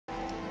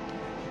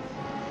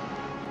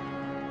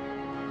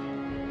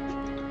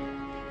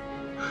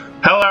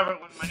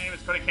name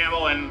is Cody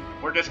Campbell, and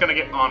we're just gonna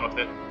get on with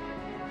it.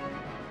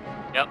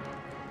 Yep.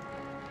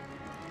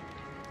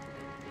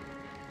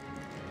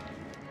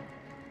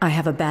 I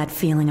have a bad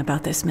feeling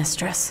about this,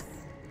 Mistress.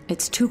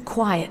 It's too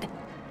quiet.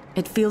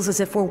 It feels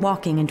as if we're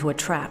walking into a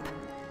trap.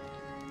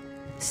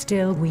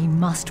 Still, we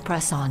must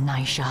press on,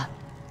 Naisha.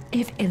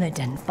 If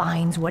Illidan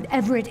finds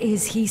whatever it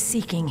is he's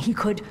seeking, he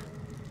could...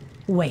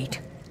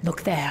 Wait,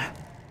 look there.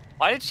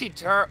 Why did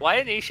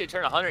Isha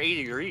turn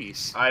 180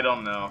 degrees? I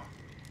don't know.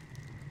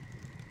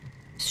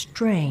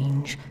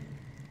 Strange.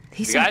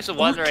 These you guys are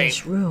wondering,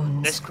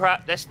 runes.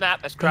 this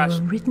map has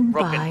crashed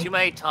broken too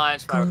many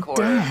times for our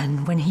recorder.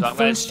 Gul'dan when he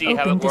first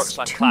opened this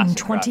tomb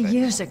 20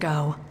 years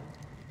ago.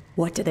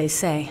 What do they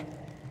say?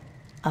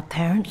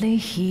 Apparently,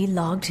 he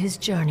logged his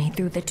journey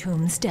through the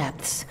tomb's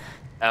depths.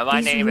 My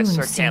name is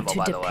Sir Campbell,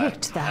 by the way. These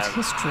runes seem to depict that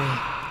history.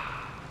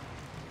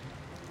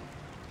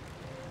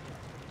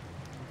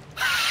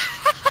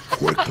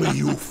 Quickly,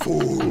 you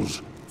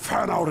fools!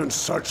 Fan out and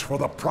search for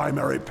the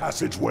primary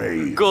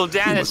passageway.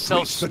 Gul'dan is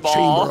so small. The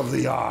small. chamber of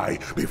the eye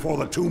before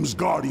the tomb's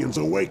guardians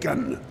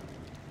awaken.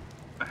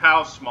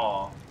 How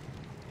small?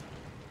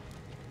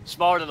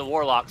 Smaller than the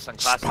warlocks on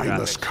classic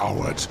Spineless graphics.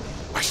 cowards!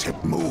 I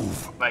said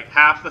move. Like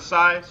half the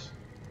size?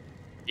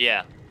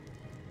 Yeah.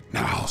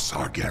 Now,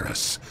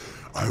 Sargeras,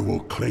 I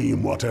will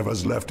claim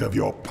whatever's left of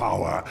your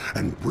power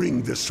and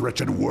bring this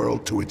wretched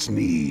world to its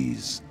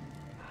knees.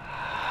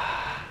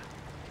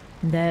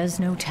 There's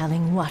no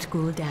telling what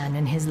Gul'dan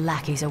and his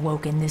lackeys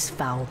awoke in this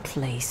foul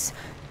place.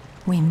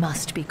 We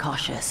must be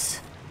cautious.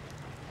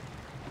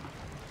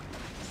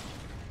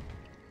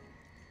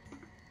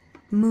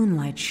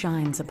 Moonlight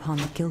shines upon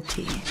the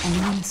guilty and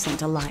the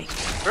innocent alike.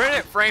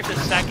 300 frames a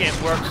second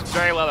works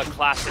very well with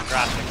classic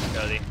graphics,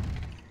 Cody.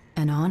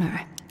 An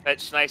honor.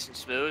 It's nice and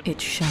smooth. It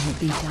shall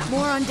be done.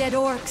 More undead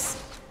orcs!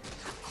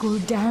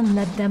 Gul'dan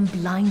led them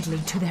blindly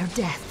to their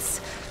deaths.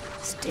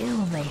 Still,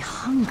 they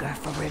hunger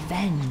for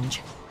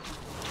revenge.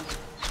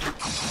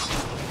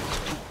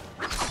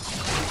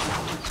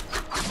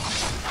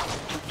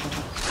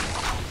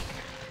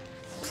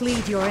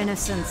 Plead your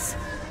innocence.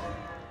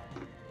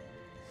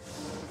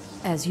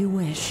 As you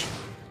wish,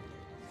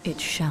 it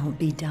shall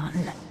be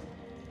done.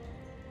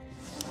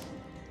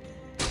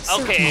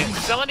 Okay,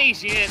 some of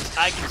these units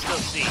I can still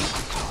see.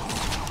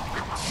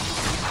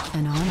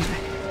 An honor.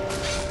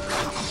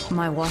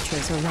 My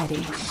watchers are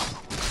ready.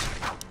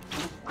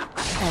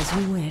 As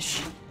you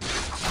wish.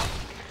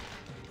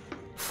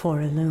 For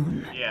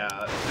Elune. Yeah,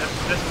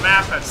 this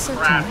map has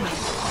crashed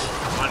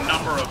a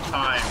number of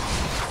times.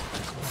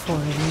 For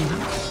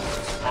Elune.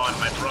 On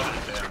my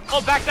brother's channel.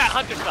 Oh, back that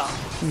hunter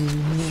stuff. We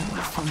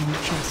will find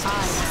justice. I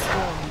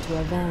sworn to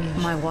avenge.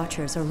 My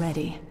watchers are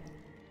ready.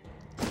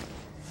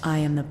 I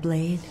am the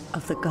blade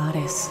of the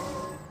goddess.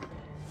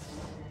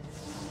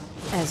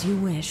 As you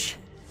wish.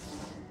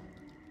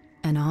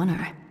 An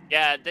honor.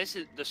 Yeah, this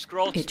is the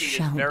scroll speed is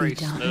very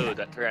smooth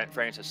at 3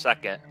 frames a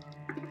second.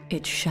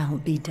 It shall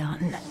be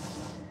done.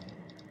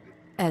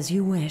 As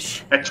you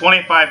wish. At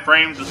 25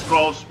 frames, the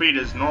scroll speed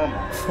is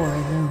normal. For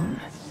Elune.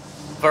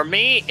 For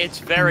me, it's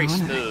very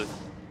smooth.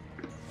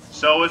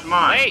 So is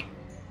mine. Wait!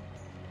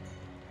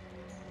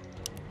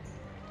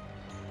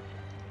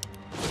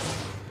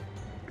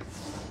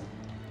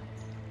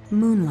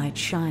 Moonlight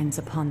shines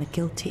upon the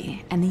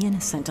guilty and the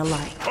innocent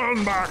alike.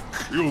 Turn back,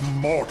 you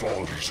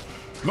mortals!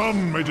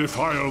 None may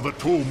defile the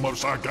tomb of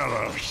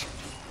Sargeras.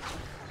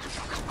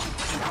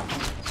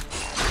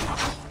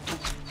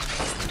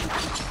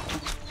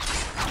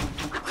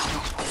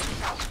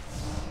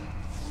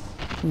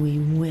 We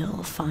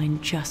will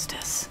find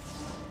justice.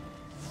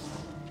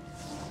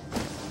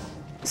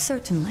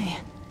 Certainly.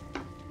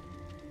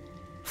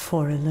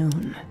 For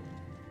Elune.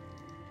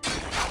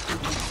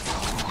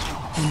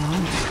 An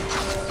honor.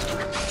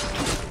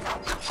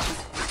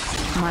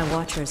 My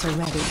watchers are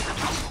ready.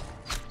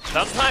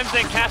 Sometimes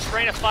they cast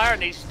Rain of Fire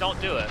and they just don't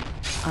do it.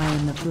 I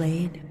am the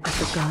blade of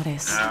the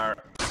goddess.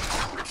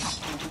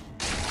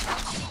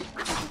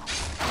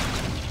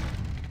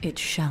 It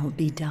shall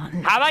be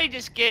done. How about you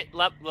just get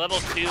level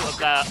 2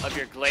 of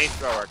your glade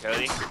thrower,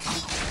 Cody?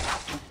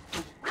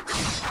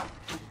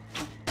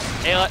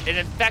 It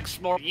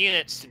infects more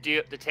units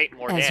to take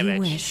more damage. As you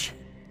wish.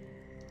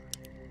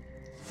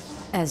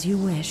 As you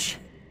wish.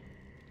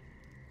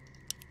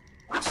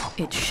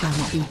 It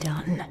shall be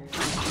done.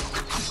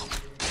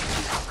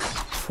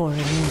 For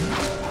you.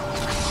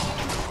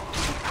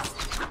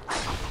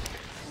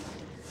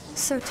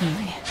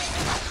 Certainly.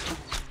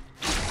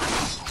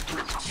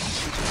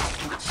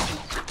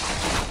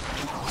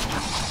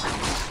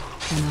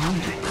 An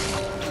honor.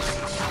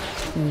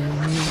 We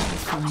will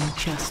find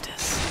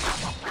justice.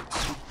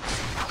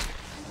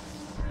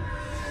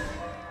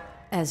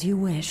 As you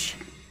wish.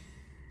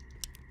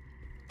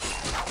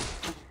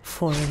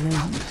 For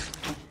Elune.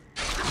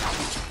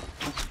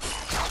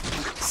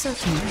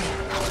 Certainly.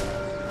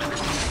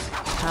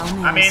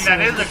 I mean,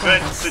 that is a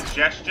good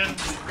suggestion,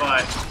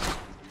 but...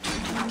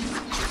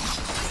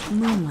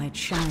 Moonlight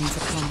shines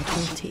upon the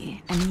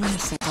guilty and the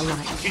innocent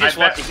alike. You just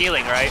want the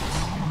healing, right?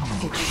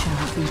 It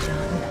shall be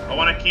done. I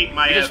want to keep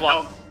my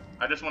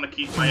I just want to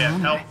keep my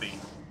healthy.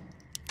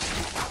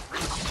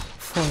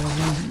 For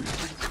Elune.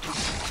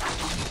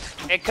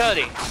 Hey,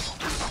 Cody.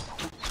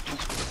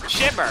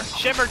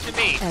 Shimmer to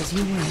me. As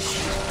you wish.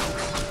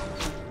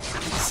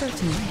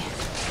 Certainly.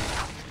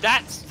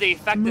 That's the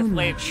effective way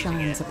Moonlight of using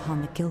shines it.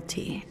 upon the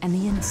guilty and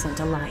the innocent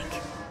alike.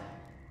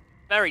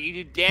 Remember, you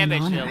do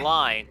damage in a honor.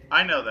 line.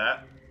 I know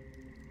that.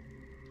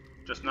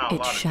 Just not a It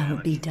lot of shall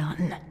damage. be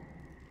done.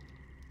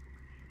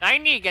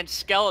 90 against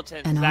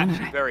skeletons An is actually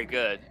honor. very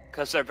good,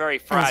 because they're very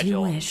As you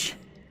fragile. wish.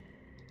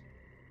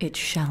 It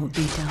shall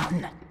be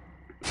done.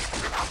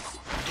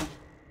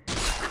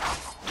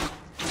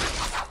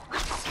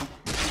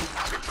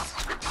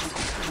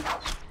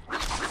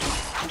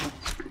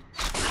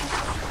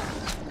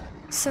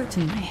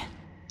 Certainly.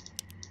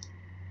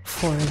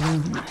 For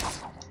Elune.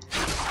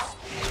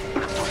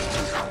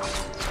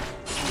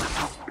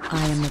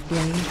 I am the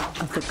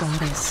blade of the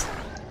goddess.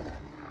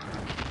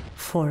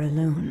 For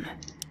Elune.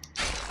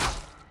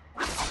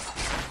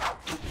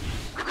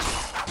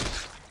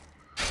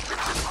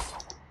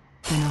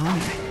 An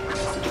honor.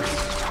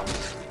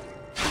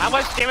 How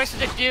much damage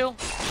does it do?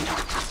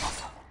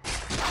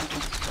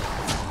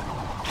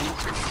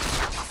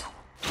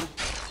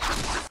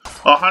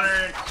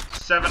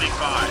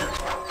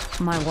 $175.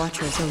 My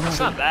watchers are That's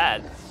not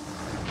ready. bad.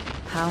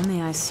 How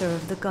may I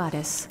serve the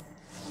goddess?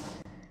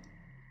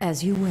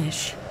 As you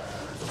wish.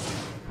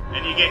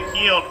 And you get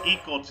healed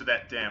equal to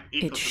that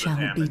equal It to shall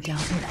the be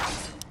damage.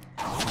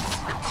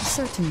 done.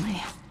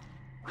 Certainly.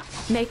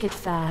 Make it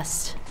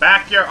fast.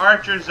 Back your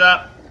archers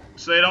up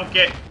so they don't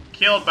get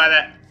killed by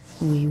that.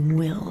 We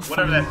will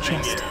Whatever find that thing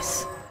is.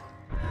 justice.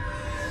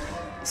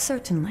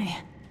 Certainly.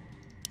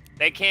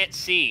 They can't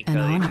see, An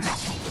Cody. honor.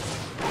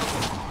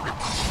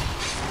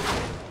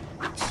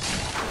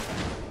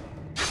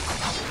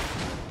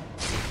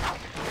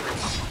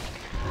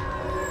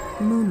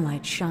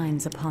 Moonlight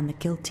shines upon the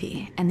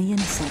guilty and the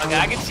innocent Okay,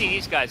 I alike. can see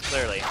these guys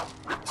clearly.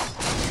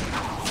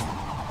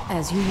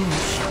 As you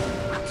wish.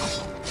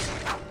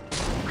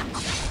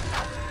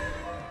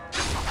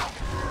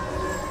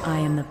 I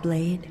am the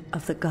blade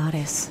of the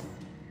goddess.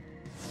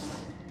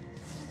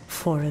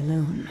 For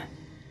Elune.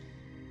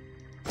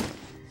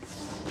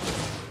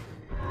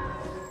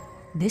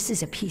 This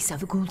is a piece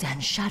of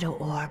Gul'dan's shadow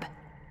orb.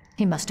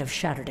 He must have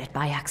shattered it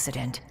by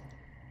accident.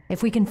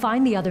 If we can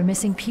find the other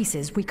missing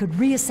pieces, we could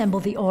reassemble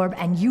the orb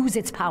and use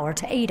its power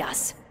to aid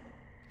us.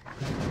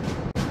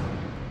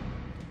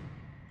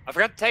 I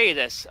forgot to tell you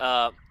this.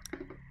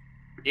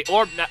 The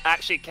orb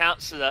actually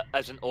counts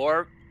as an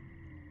orb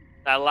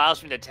that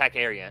allows me to attack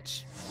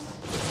Aryans.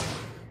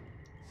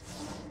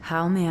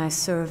 How may I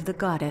serve the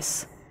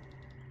goddess?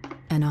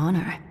 An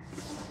honor.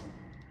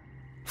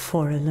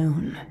 For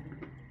Elune.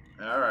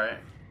 Alright.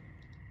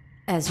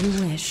 As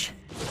you wish.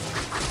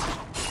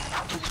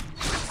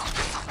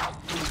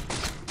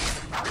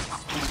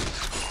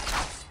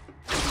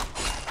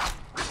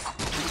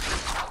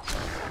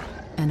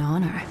 An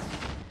honor.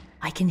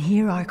 I can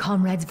hear our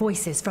comrades'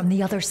 voices from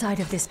the other side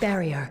of this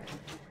barrier.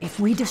 If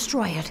we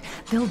destroy it,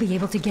 they'll be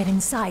able to get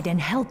inside and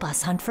help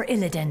us hunt for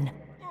Illidan.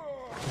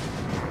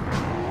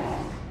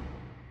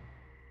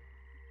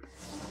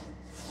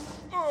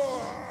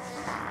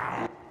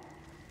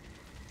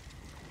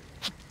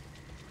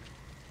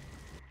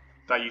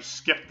 Thought you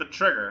skipped the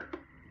trigger.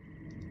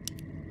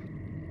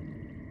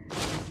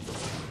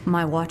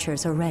 My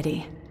watchers are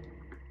ready.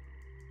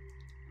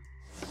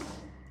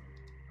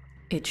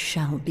 It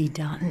shall be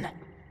done.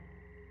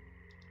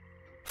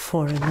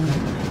 For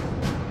Elune.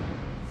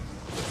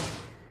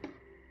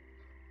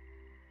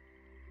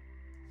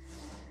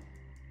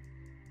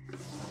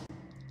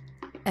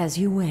 As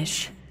you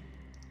wish.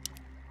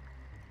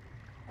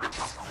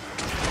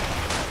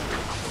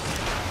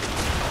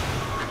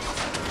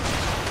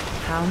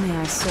 How may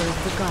I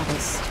serve the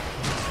goddess?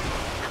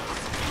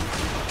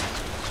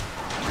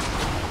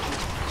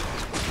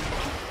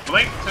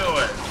 Blink to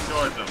it,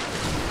 towards them.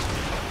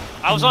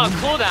 I was on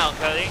cooldown,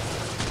 Cody.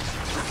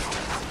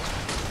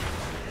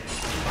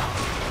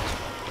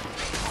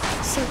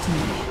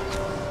 Certainly.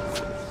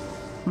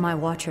 My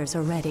watchers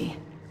are ready.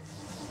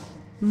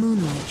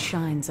 Moonlight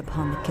shines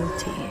upon the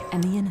guilty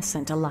and the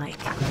innocent alike.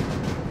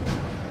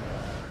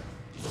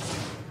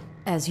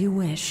 As you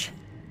wish.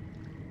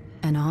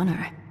 An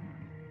honor.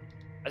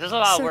 There's a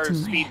lot of words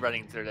Certainly. speed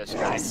running through this,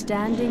 guys.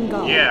 Standing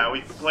guard. Yeah,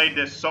 we've played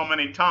this so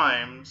many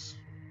times.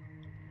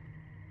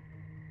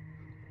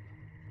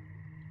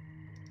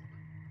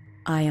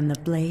 I am the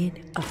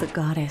blade of the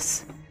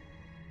goddess.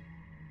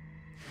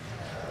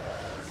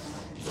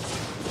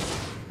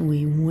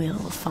 We will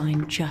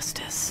find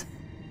justice.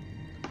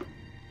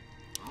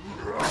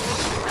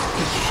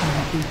 It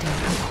shall be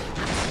done.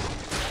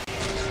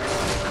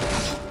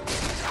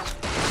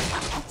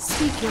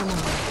 Speak your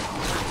word.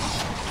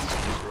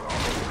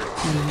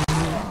 We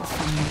will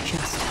find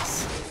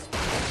justice.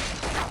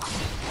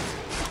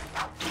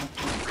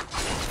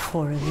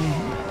 For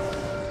Elune.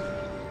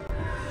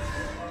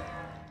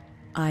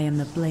 I am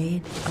the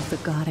blade of the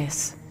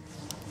goddess.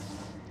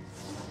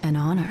 An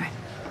honor.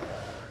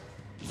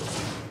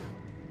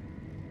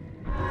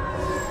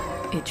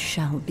 It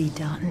shall be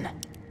done.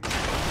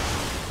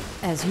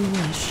 As you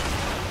wish.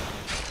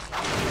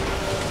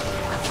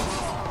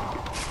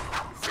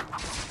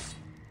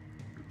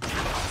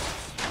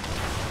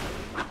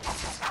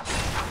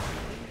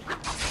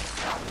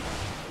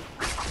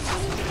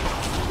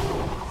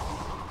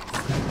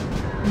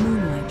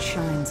 Moonlight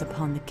shines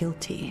upon the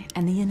guilty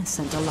and the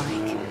innocent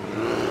alike.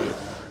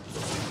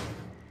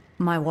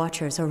 My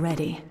watchers are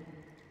ready.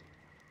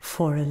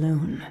 For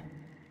Elune.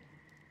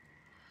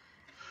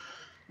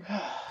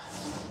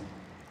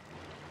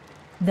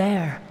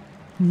 There.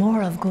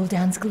 More of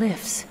Gul'dan's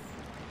glyphs.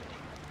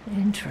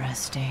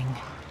 Interesting.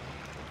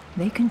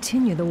 They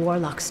continue the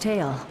Warlock's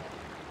tale.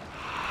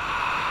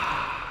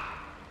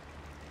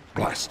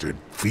 Blasted,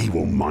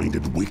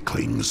 feeble-minded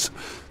weaklings.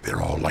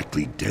 They're all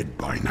likely dead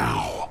by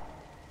now.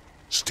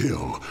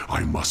 Still,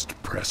 I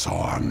must press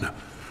on.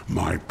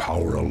 My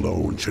power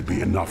alone should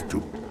be enough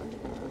to...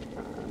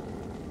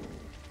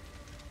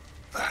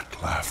 That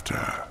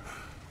laughter.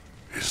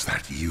 Is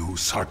that you,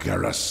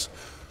 Sargeras?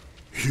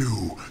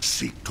 You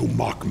seek to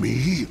mock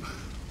me?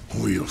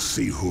 We'll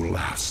see who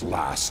laughs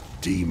last,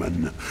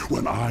 demon,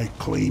 when I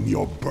claim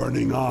your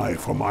burning eye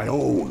for my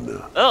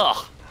own.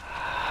 Ugh.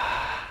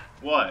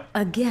 What?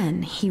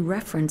 Again, he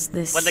referenced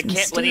this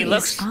When he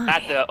looks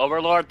at the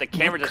Overlord, the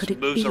camera just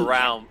moves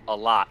around a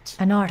lot.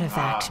 An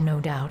artifact, no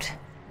doubt.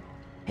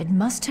 It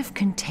must have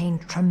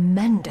contained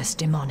tremendous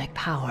demonic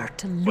power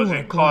to Was lure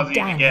it causing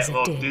you to Gul'dan get as a it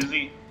little did.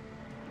 dizzy?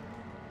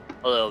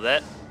 A little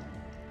bit.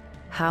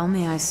 How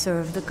may I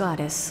serve the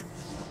goddess?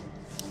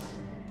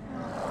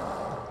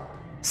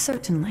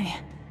 Certainly.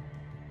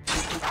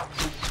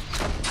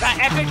 That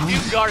epic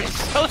Doom Guard is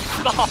so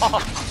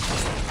small.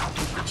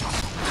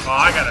 Oh,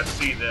 I gotta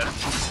see this.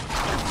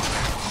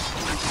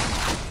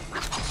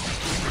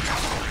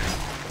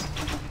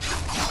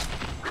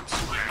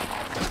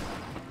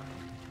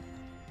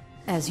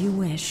 As you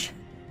wish.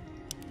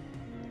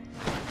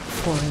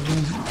 For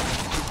Elune.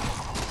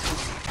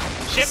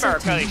 Shimmer,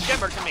 Cody,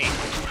 shimmer to me.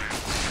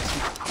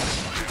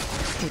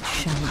 It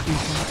shall be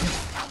done.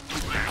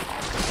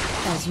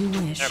 As you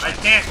wish. I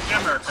can't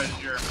shimmer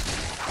because you're...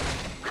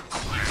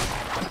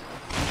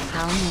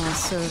 How may I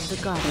serve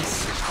the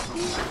goddess?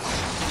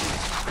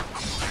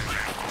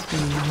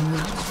 You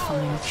will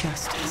find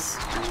justice.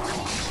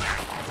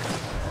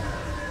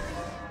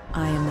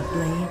 I am the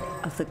blade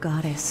of the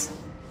goddess.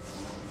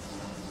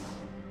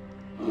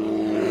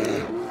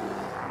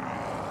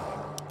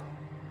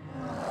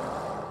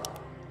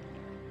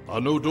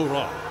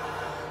 Anodora.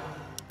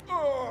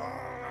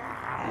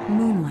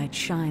 Moonlight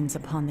shines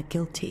upon the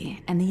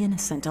guilty and the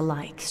innocent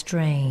alike.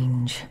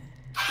 Strange.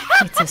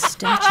 It's a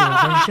statue of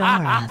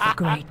Ajara, the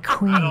great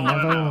queen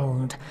of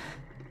old.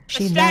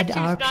 She led statue's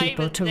our not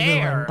people even to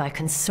there. ruin by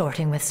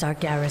consorting with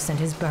Sargeras and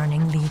his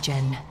burning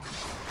legion.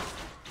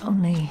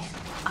 Only,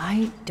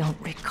 I don't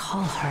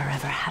recall her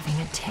ever having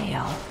a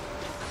tail.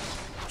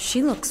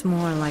 She looks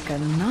more like a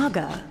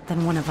Naga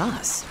than one of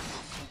us.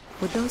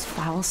 Would those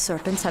foul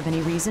serpents have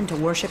any reason to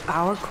worship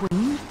our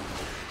queen?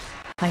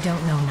 I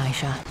don't know,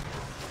 Nisha,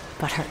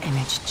 but her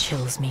image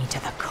chills me to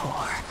the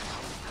core.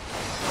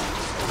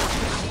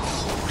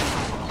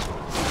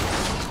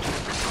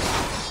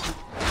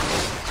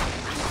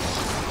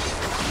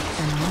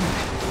 An honor.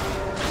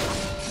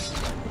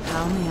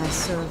 How may I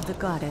serve the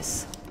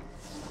goddess?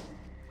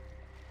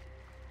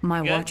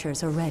 My Good.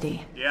 watchers are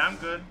ready. Yeah, I'm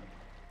good.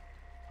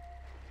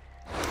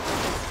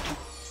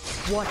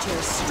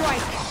 Watchers,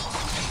 strike!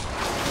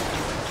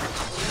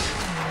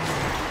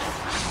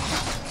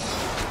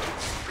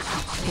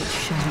 It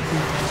shall be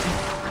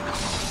done.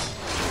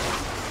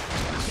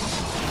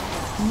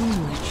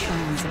 Moonlight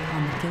shines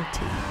upon the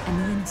guilty and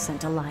the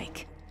innocent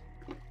alike.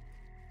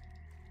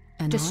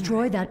 An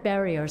Destroy that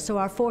barrier so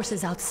our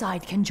forces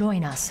outside can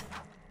join us.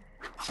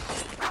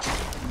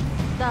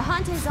 The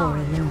hunt is For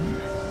on.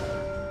 Elune.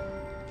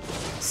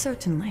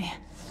 Certainly.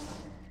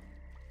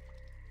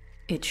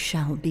 It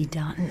shall be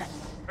done.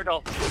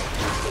 Turtle.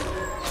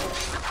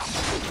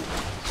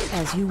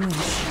 As you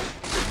wish.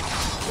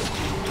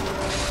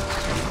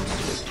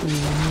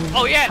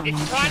 Oh yeah,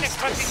 it's trying to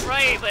crushing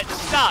wave, but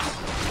it's stuck.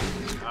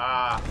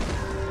 Ah,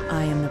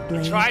 I am the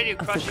blade Tried to of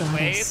the crushing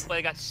wave, goddess. but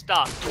it got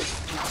stuck.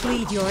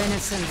 Plead your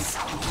innocence.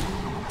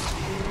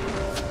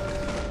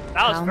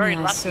 That was How very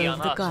may I lucky serve on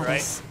the us,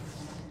 goddess?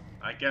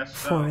 I guess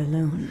so. For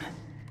Elune.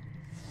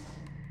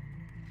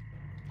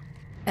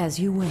 As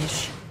you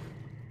wish.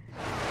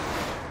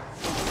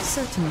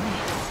 Certainly.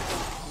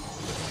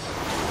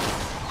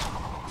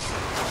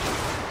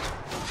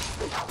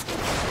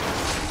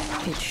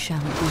 It shall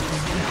be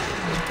done.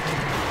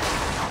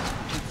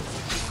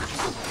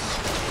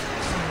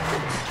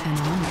 An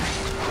honor.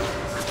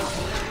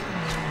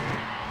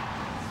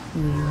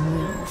 We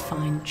will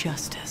find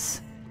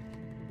justice.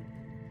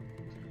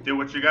 Do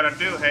what you gotta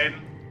do,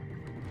 Hayden.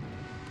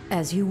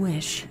 As you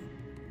wish.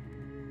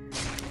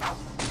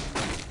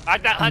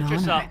 Back that An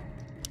huntress honor. up.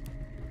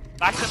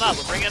 Back them up,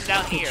 we'll bring them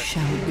down It here.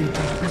 shall be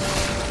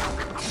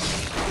done.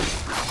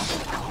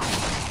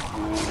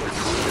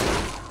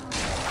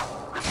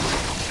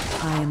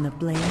 I am the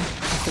blade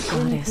of the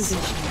goddess.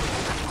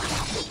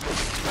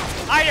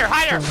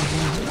 Hide her!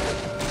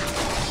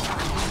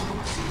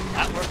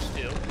 That works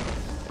too.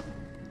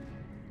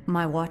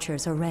 My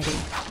watchers are ready.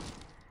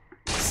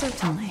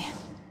 Certainly.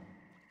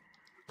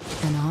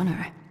 An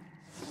honor.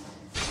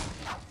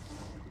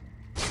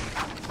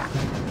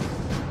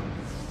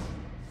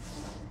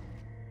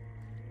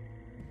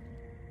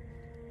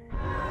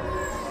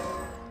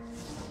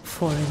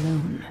 For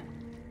Elune.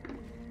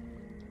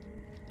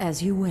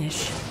 As you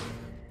wish.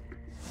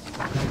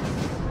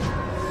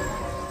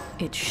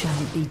 It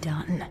shall be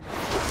done.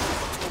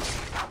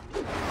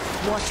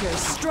 Watchers,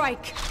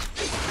 strike!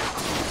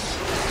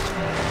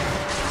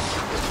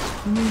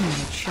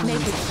 Moonlight shines Make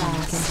it upon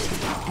the fast.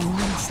 guilty and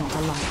innocent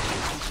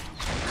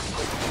alike.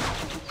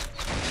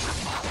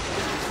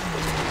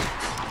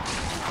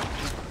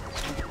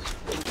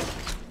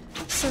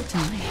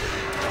 Certainly.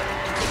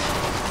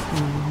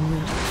 We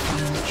will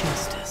find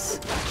justice.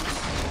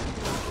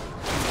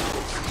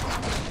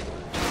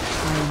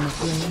 I am the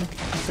blade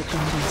of the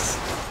goddess.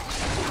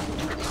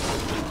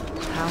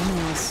 How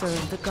may I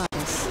serve the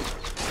goddess?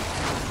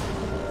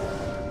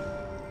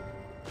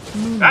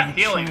 That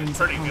healing is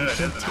pretty good,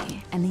 isn't it?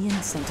 Guilty and the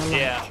innocent alike.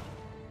 Yeah.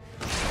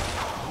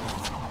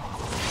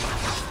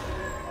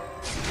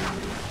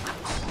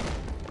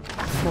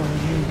 For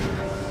you.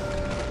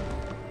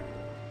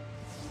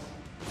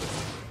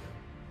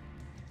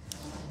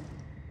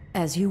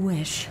 As you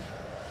wish.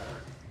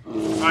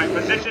 Alright,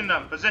 position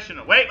them. Position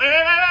them. Wait.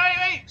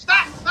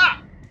 Stop.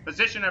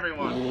 Position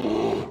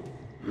everyone.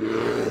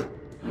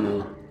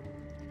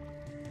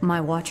 My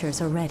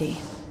watchers are ready.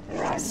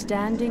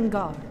 Standing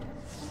guard.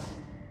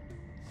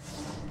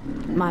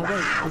 My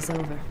wait is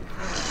over.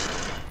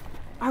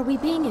 Are we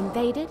being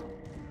invaded?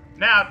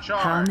 Now How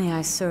charge. may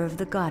I serve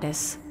the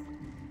goddess?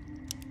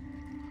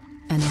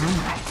 An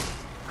honor.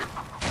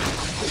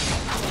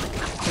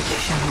 It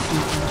shall be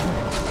done.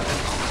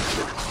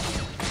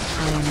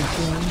 I am the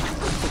blade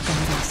of the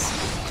goddess.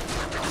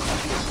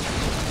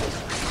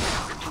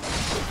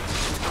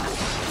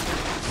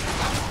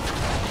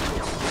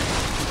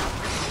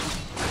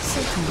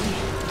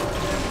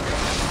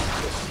 Certainly.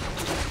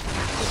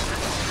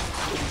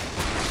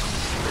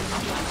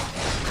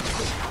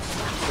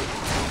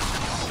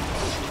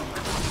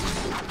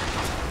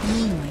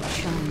 Moonlight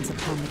shines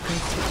upon the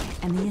guilty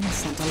and the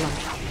innocent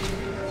alike.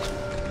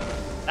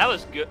 That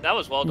was good. That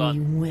was well We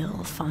done.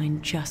 will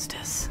find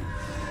justice.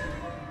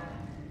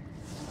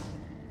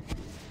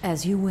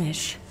 As you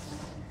wish.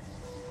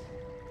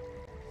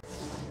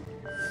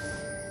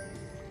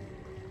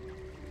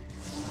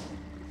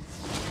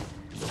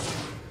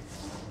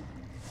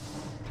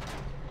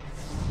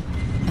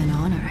 An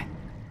honor.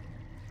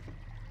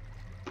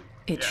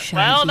 It shall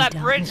Well, be that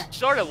done. bridge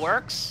sort of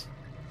works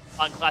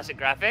on classic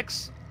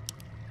graphics.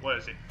 What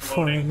is it? For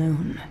Floating?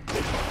 Elune.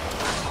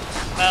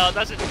 Well, it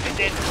doesn't. It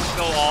didn't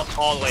go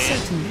all the way in.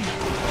 Certainly.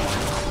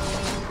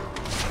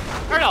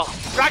 Turtle,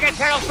 Dragon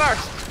Turtle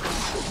first.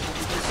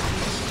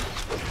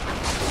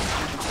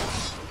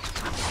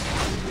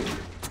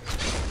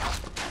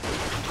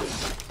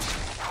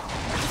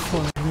 For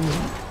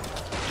Elune.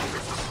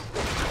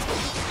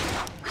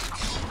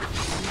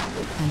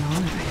 An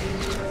honor.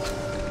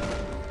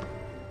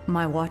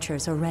 My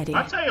watchers are ready.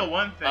 I'll tell you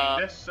one thing.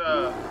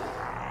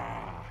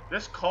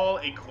 This call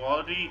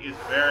equality is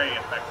very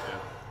effective.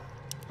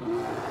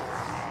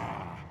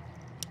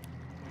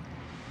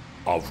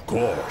 Of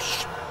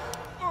course.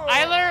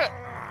 Tyler,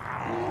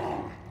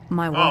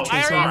 My I watchers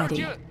already are offered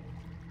ready. you.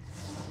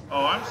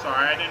 Oh, I'm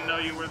sorry. I didn't know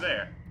you were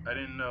there. I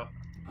didn't know.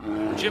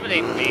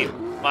 Rejuvenate me,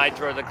 my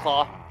Jordan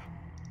Claw.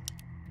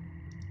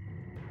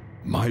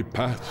 My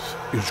path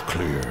is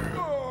clear.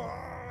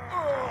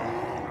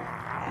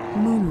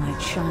 Moonlight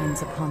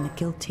shines upon the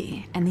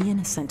guilty and the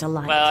innocent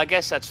alike. Well, I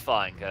guess that's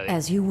fine, Cody.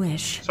 As you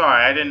wish.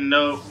 Sorry, I didn't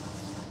know.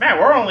 Man,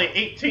 we're only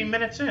 18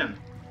 minutes in.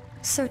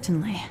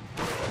 Certainly.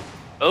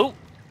 Oh,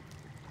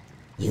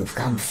 You've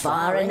come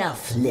far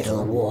enough,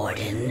 little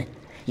warden.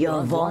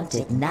 Your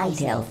vaunted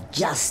night elf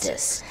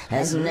justice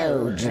has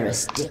no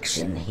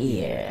jurisdiction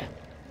here.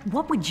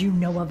 What would you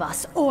know of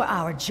us or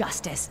our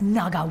justice,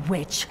 Naga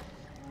witch?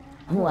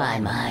 Why,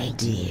 my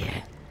dear,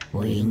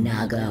 we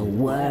Naga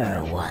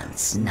were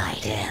once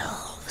night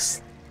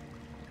elves.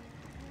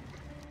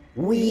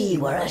 We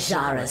were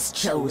Ashara's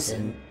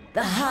chosen,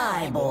 the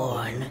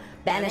highborn,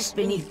 banished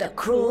beneath the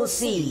cruel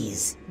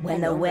seas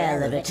when the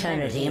well of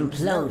eternity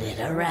imploded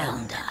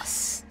around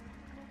us.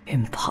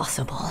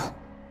 Impossible.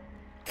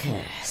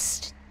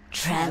 Cursed,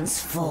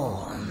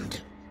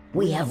 transformed.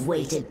 We have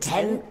waited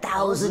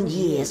 10,000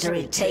 years to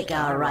retake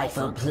our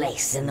rightful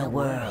place in the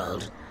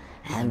world.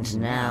 And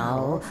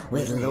now,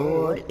 with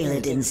Lord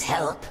Illidan's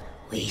help,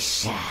 we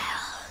shall.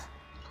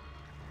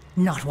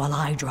 Not while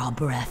I draw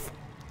breath.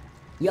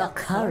 Your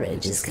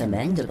courage is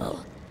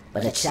commendable,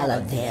 but it shall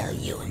avail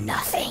you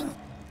nothing.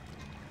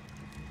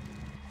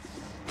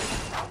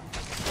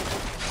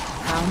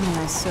 How may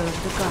I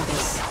serve the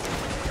goddess?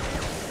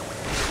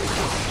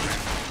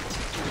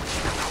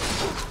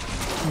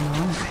 An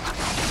honor.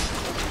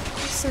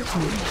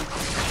 Certainly.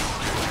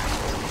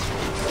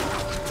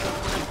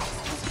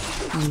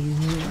 We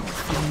will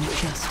find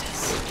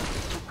justice.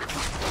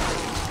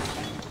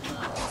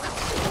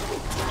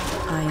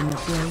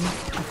 the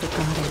blade of the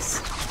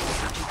goddess.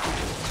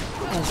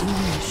 As you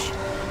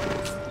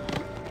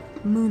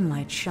wish.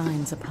 Moonlight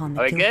shines upon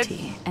the Are we good?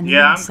 guilty and the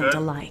Yeah, I'm innocent good.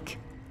 alike.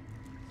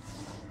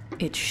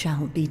 It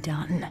shall be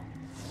done.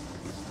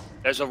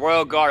 There's a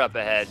royal guard up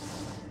ahead.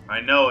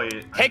 I know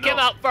it. I Take him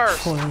know. out first.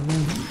 For a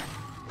moon.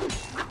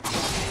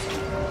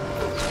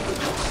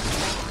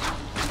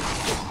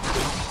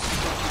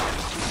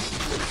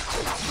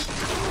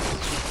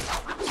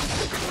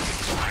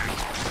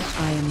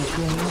 I am the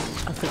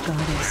blade of the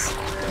goddess.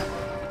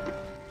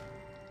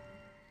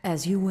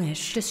 As you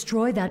wish.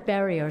 Destroy that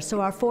barrier so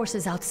our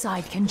forces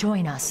outside can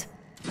join us.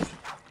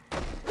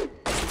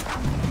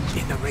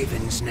 In the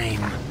Raven's name.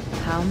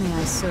 How may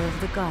I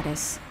serve the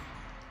goddess?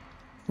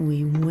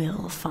 We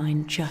will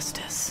find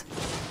justice.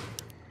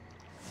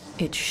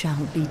 It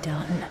shall be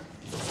done.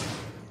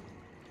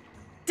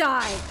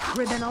 Die,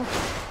 criminal!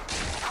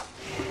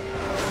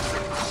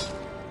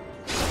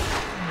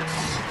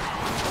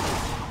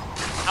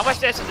 How much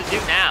does it do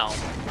now?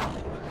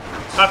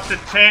 Up to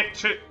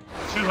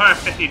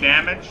 250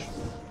 damage.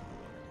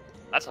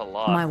 That's a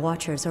lot. My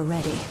watchers are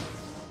ready.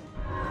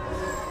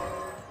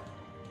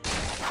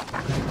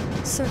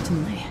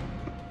 Certainly.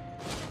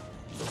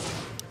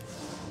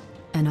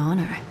 An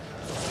honor.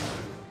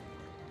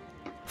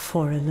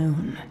 For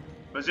Elune.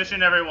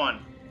 Position everyone.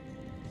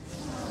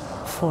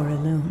 For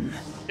Elune.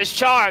 This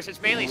charge,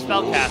 it's mainly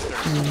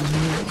spellcasters. We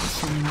will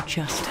find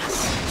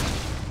justice.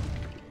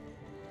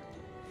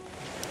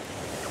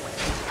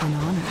 An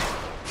honor.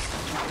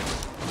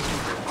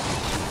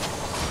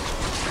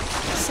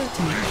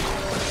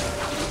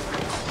 Certainly.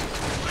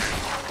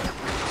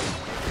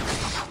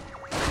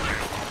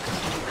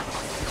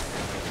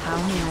 How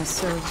may I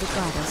serve the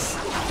goddess?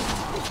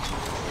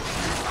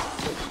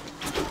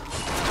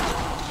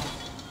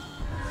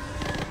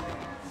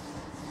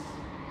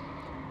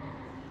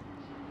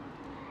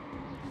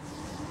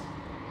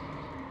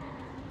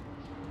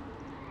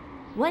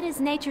 What is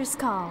nature's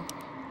call?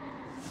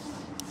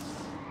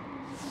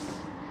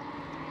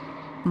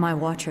 My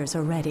watchers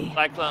are ready.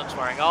 Cyclone's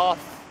wearing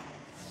off.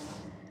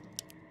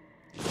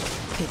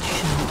 It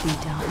shall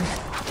be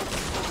done.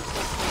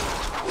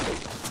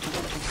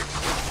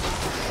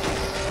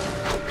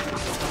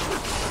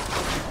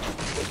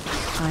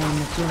 I am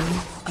the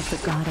blade of the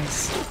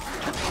goddess.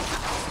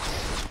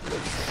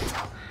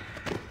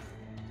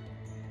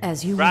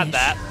 As you Grab wish.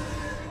 that.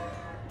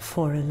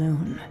 For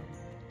Elune.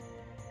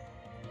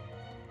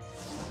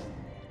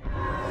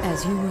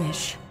 As you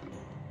wish.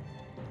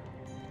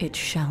 It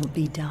shall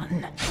be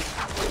done.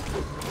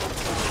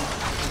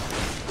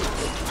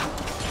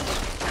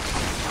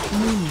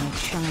 Moonlight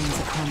shines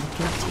upon the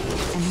guilty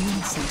and the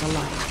innocent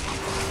alike.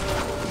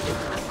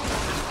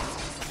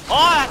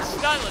 Oh, that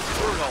stun was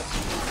brutal.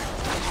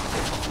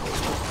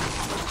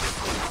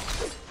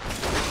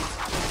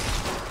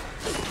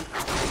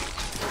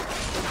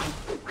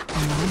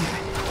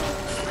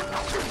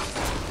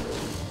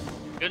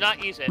 Do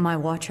not use it. My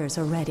watchers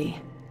are ready.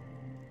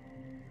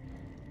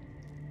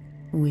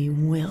 We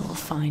will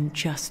find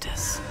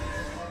justice.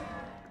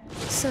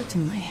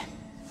 Certainly.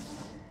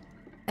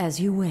 As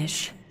you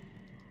wish.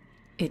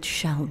 It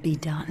shall be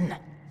done.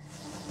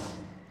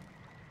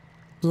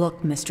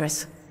 Look,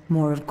 mistress.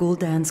 More of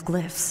Gul'dan's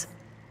glyphs.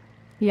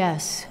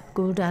 Yes,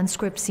 Gul'dan's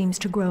script seems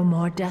to grow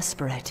more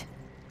desperate.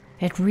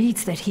 It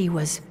reads that he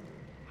was...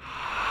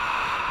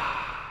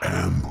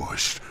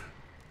 Ambushed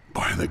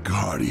by the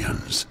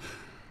Guardians.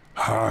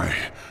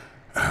 I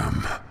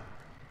am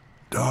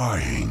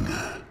dying.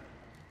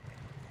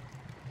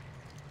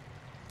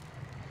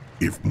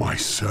 If my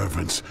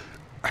servants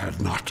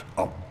had not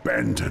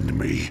abandoned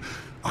me,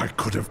 I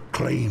could have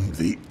claimed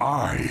the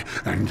Eye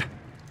and...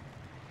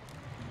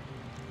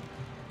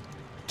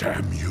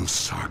 Damn you,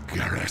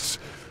 Sargeras.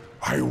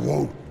 I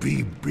won't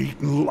be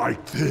beaten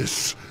like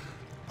this.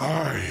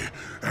 I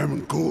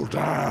am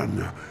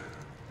Gul'dan.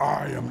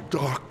 I am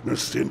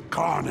darkness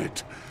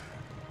incarnate.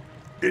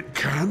 It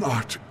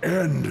cannot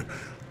end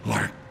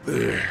like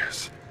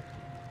this.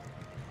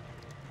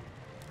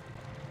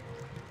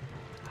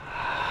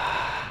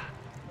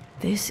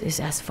 This is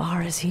as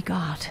far as he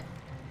got.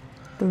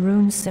 The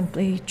runes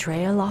simply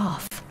trail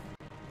off.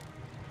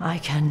 I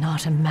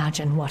cannot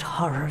imagine what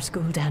horrors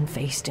Gul'dan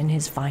faced in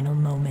his final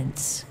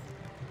moments.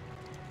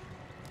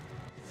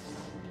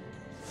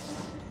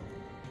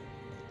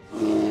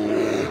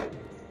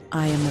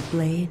 I am the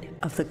blade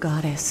of the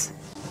goddess.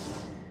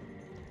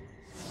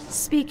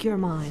 Speak your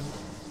mind.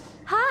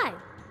 Hi!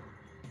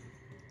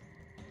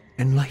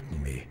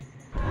 Enlighten me.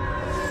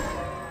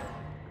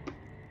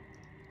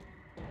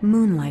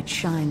 Moonlight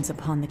shines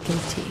upon the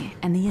guilty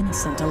and the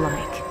innocent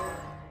alike.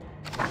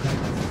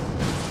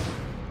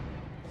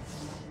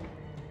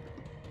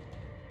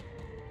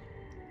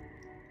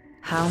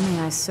 How may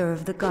I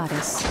serve the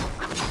goddess?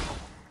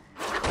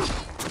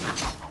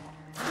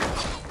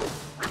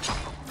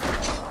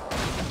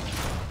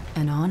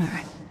 An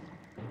honor.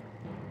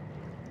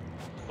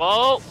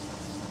 Whoa!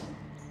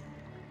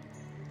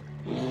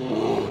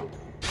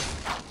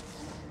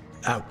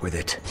 Out with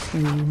it.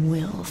 We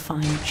will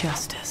find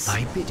justice.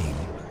 Thy bidding.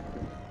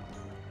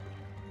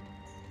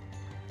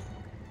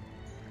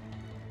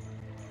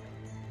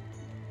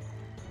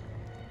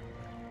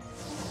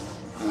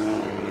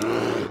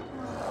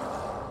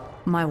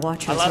 My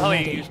watchers I love are how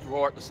ready. you used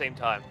roar at the same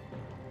time.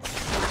 For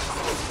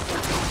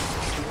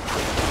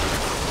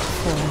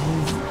a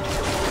moon.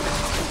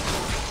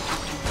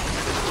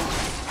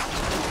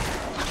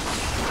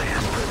 I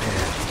am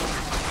prepared.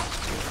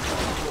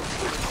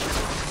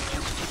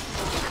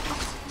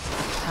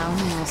 How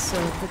may I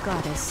serve the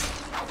goddess?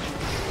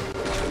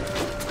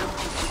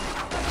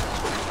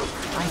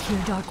 I hear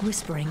dark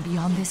whispering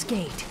beyond this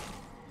gate.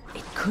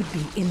 It could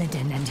be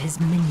Illidan and his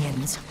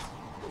minions.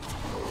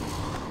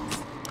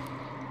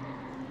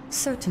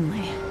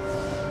 Certainly.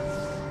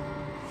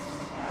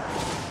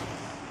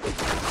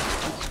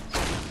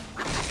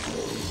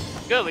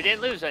 Good, we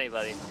didn't lose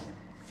anybody.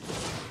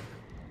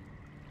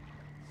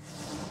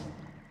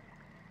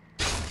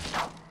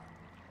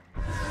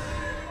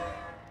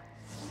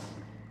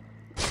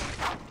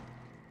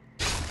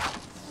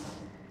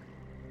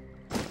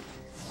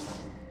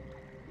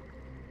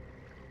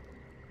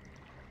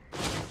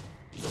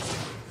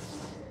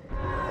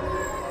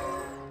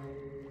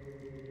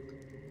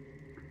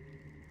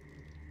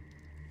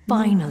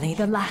 Finally,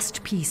 the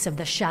last piece of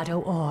the Shadow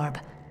Orb.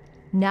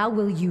 Now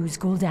we'll use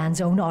Gul'dan's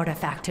own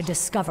artifact to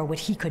discover what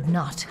he could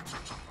not.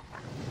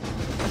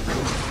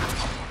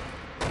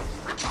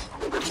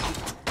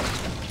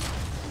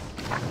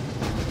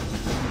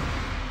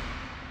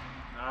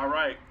 All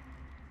right.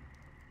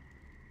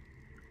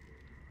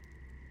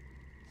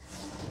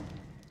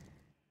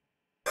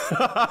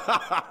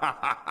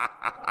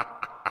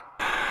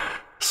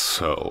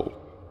 So,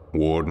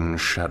 Warden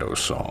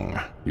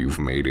Shadowsong, you've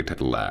made it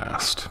at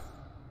last.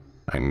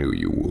 I knew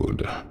you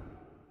would.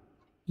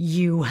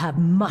 You have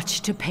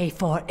much to pay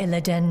for,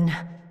 Illidan.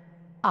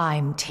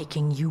 I'm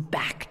taking you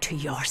back to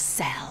your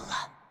cell.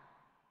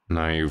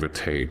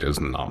 Naivete does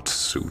not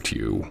suit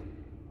you.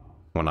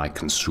 When I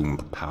consumed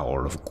the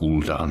power of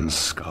Gul'dan's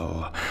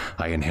skull,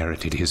 I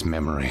inherited his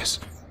memories,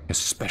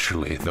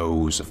 especially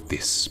those of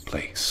this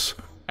place,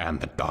 and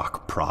the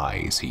dark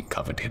prize he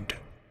coveted.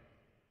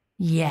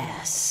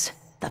 Yes,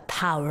 the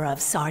power of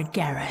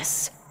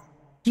Sargeras.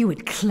 You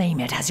would claim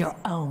it as your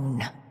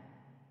own.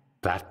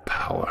 That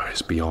power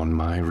is beyond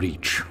my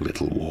reach,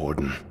 little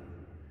warden.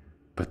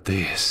 But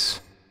this...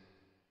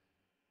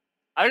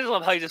 I just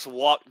love how you just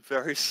walked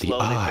very The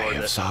slowly Eye toward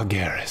of it.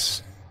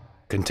 Sargeras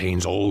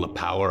contains all the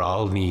power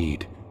I'll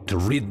need to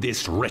rid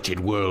this wretched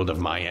world of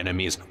my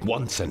enemies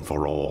once and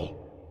for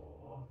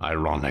all.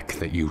 Ironic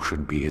that you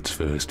should be its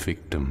first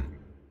victim.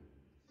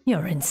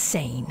 You're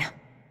insane.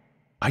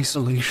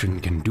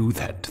 Isolation can do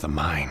that to the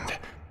mind.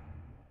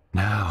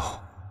 Now,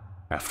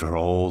 after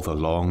all the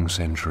long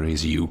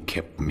centuries you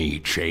kept me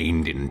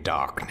chained in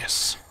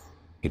darkness,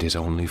 it is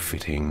only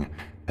fitting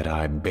that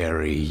I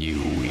bury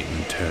you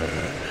in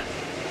turn.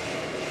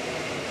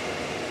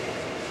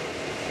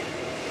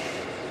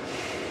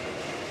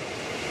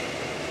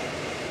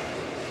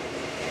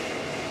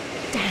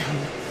 Damn!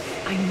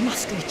 I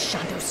must reach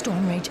Shadow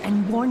Stormrage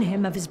and warn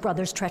him of his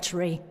brother's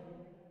treachery.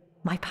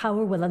 My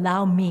power will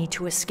allow me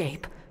to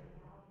escape.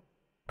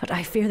 But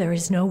I fear there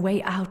is no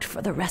way out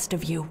for the rest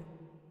of you.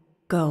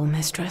 Go,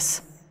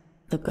 mistress.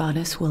 The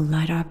goddess will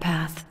light our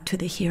path to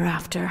the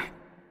hereafter.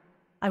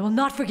 I will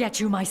not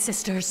forget you, my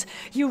sisters.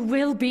 You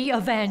will be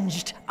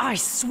avenged. I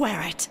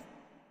swear it.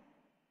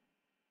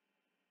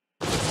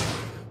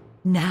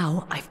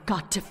 Now I've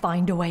got to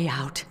find a way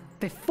out,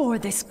 before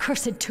this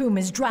cursed tomb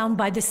is drowned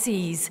by the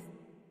seas.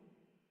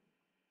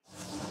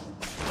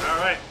 All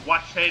right,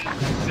 watch Hayden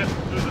sift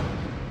through the.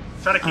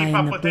 Try to I keep am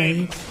up the with blade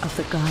Hayden. of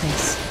the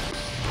goddess.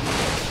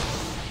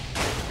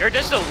 You're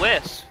just a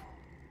wisp.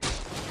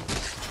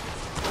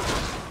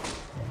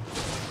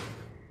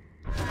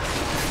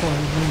 For a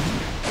woman.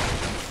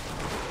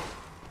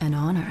 An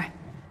honor.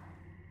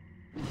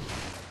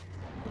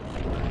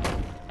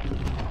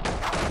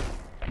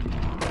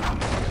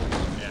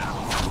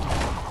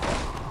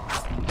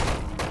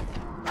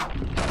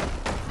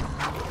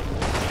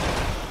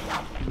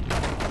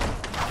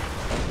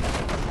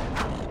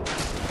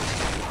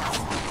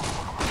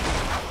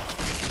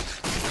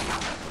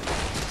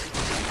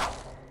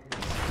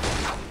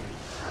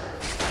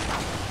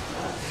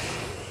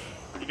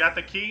 You got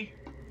the key?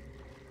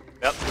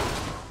 Yep.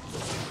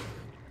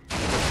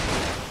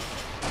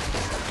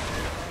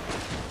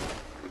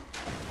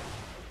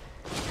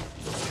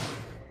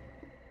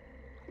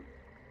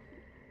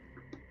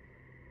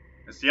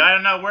 Is the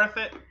item not worth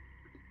it?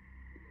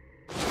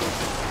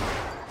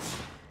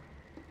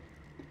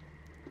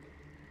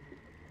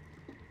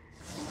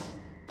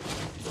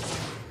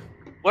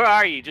 Where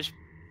are you? Just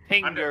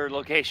ping I'm your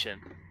location.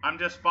 I'm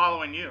just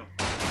following you.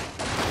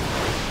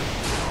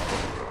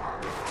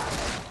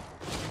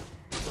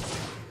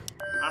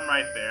 I'm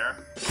right there.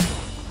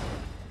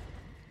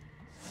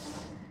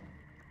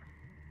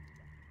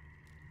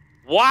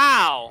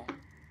 Wow!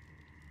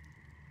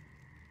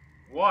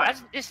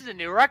 What? This is a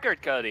new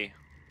record, Cody.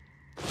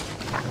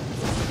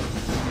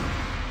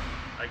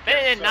 I guess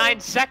Minute and so. 9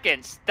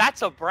 seconds.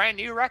 That's a brand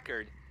new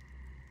record.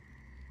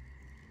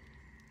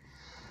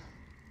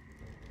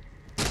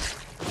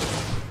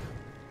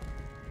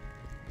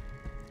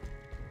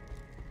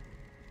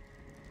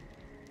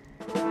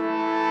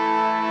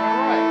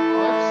 Alright,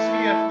 let's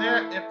see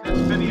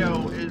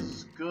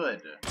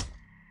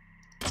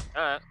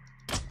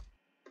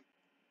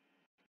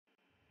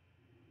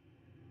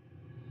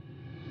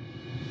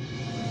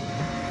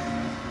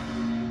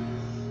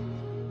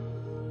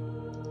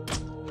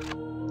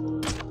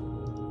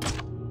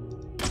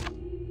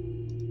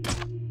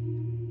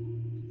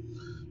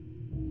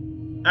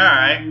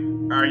Alright.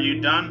 Are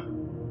you done?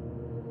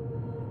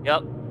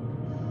 Yep.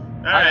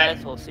 Alright.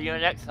 Alright, so we'll see you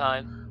next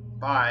time.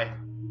 Bye.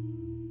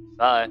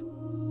 Bye.